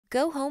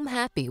Go home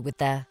happy with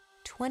the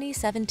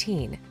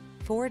 2017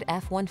 Ford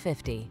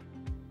F-150.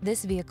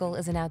 This vehicle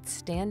is an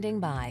outstanding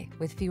buy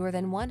with fewer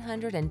than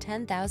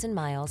 110,000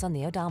 miles on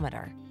the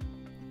odometer.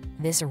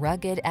 This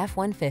rugged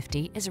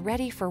F-150 is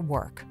ready for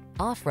work,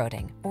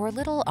 off-roading, or a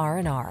little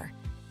R&R.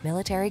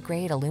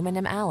 Military-grade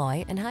aluminum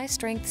alloy and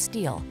high-strength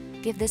steel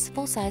give this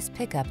full-size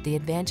pickup the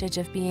advantage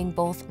of being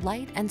both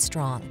light and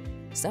strong,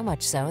 so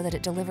much so that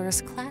it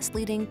delivers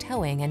class-leading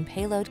towing and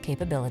payload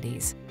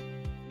capabilities.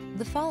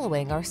 The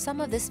following are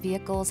some of this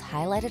vehicle's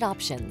highlighted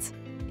options: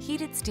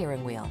 heated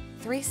steering wheel,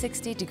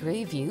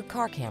 360-degree view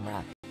car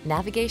camera,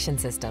 navigation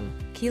system,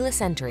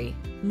 keyless entry,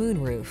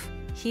 moonroof,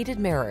 heated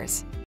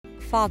mirrors,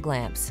 fog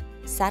lamps,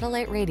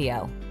 satellite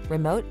radio,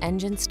 remote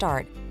engine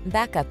start,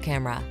 backup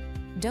camera.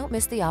 Don't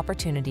miss the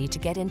opportunity to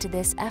get into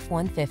this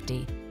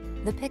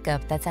F-150, the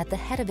pickup that's at the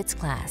head of its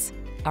class.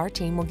 Our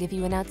team will give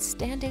you an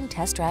outstanding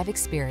test drive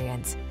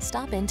experience.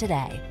 Stop in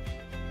today.